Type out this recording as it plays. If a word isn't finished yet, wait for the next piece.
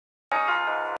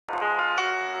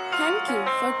thank you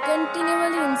for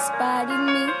continually inspiring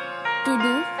me to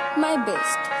do my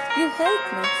best. You help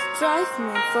me strive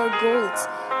me for goals.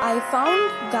 I found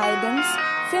guidance,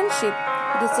 friendship,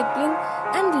 discipline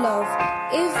and love,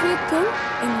 everything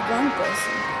in one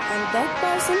person, and that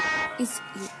person is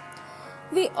you.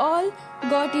 We all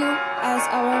got you as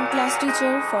our class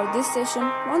teacher for this session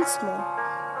once more.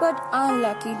 But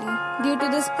unluckily, due to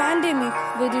this pandemic,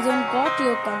 we didn't got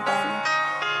your companion.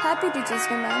 Happy Teachers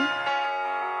Day, ma'am.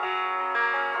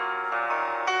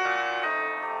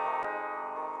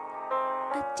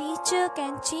 A teacher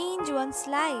can change one's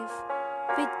life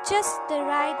with just the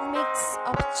right mix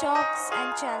of chalks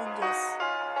and challenges.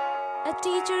 A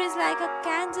teacher is like a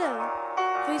candle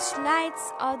which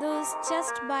lights others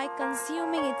just by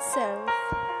consuming itself.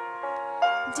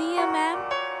 Dear ma'am,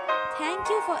 thank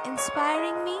you for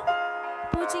inspiring me,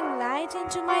 putting light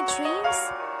into my dreams,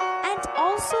 and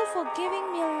also for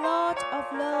giving me a lot of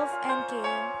love and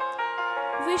care.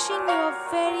 Wishing you a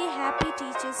very happy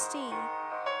Teacher's Day.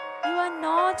 You are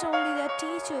not only the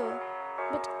teacher,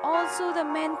 but also the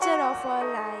mentor of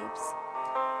our lives.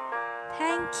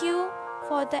 Thank you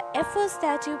for the efforts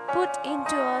that you put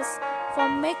into us for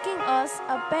making us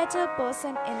a better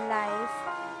person in life.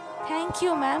 Thank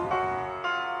you, ma'am.